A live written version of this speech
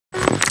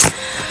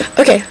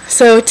Okay,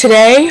 so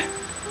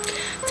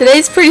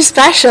today's pretty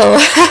special.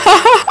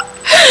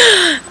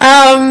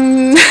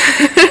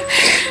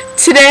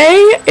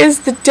 Today is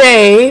the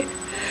day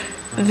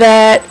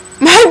that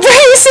my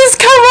braces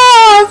come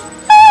off.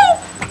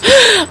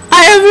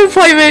 I have an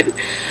appointment.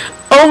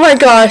 Oh my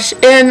gosh,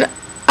 in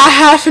a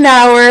half an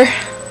hour.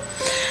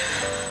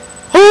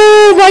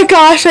 Oh my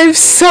gosh, I'm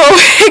so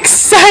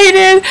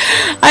excited.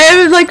 I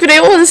haven't been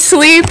able to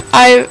sleep.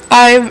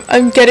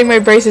 I'm getting my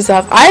braces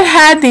off. I've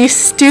had these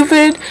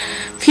stupid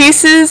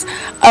pieces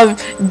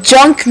of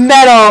junk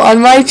metal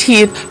on my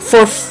teeth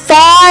for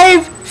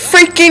 5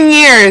 freaking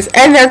years,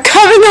 and they're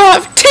coming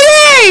off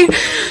today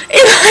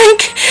in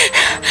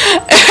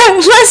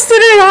less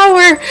than an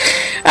hour.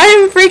 I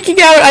am freaking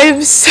out. I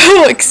am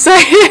so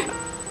excited.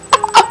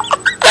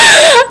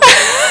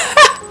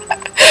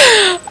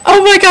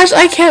 Oh my gosh,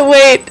 I can't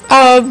wait.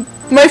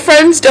 My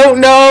friends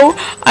don't know.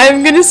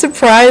 I'm gonna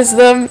surprise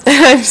them,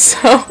 and I'm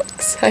so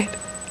excited.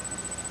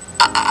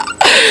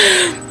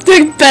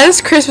 The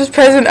best Christmas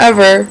present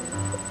ever.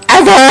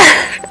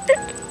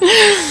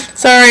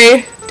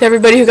 Sorry to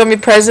everybody who got me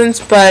presents,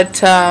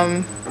 but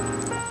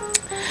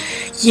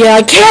yeah,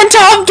 I can't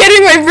stop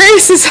getting my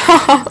braces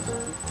off.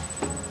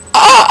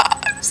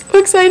 I'm so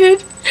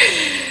excited.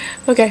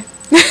 Okay.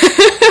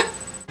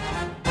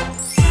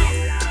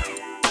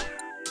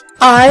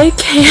 I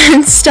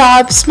can't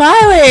stop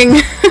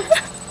smiling.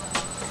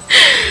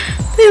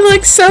 They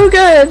look so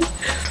good.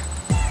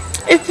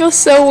 It feels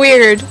so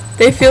weird.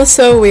 They feel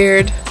so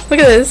weird. Look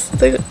at this.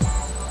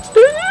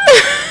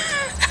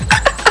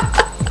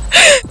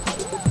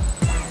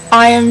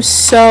 I am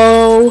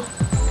so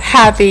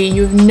happy.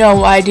 You have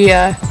no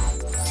idea.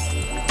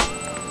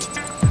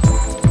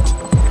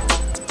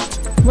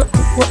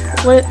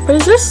 What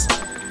is this?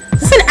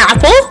 Is this an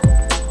apple?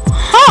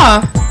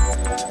 Huh.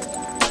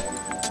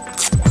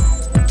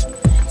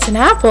 It's an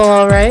apple,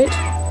 alright.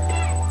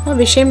 I'll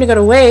be ashamed to go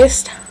to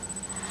waste.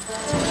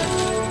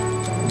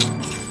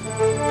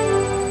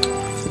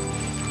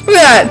 Look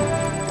at that!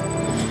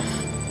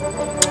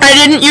 I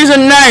didn't use a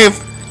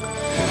knife!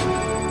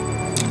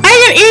 I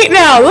can eat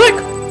now!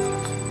 Look!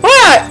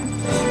 What?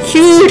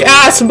 Huge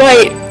ass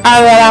bite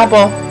out of that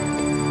apple.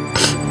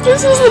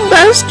 This is the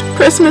best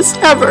Christmas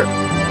ever.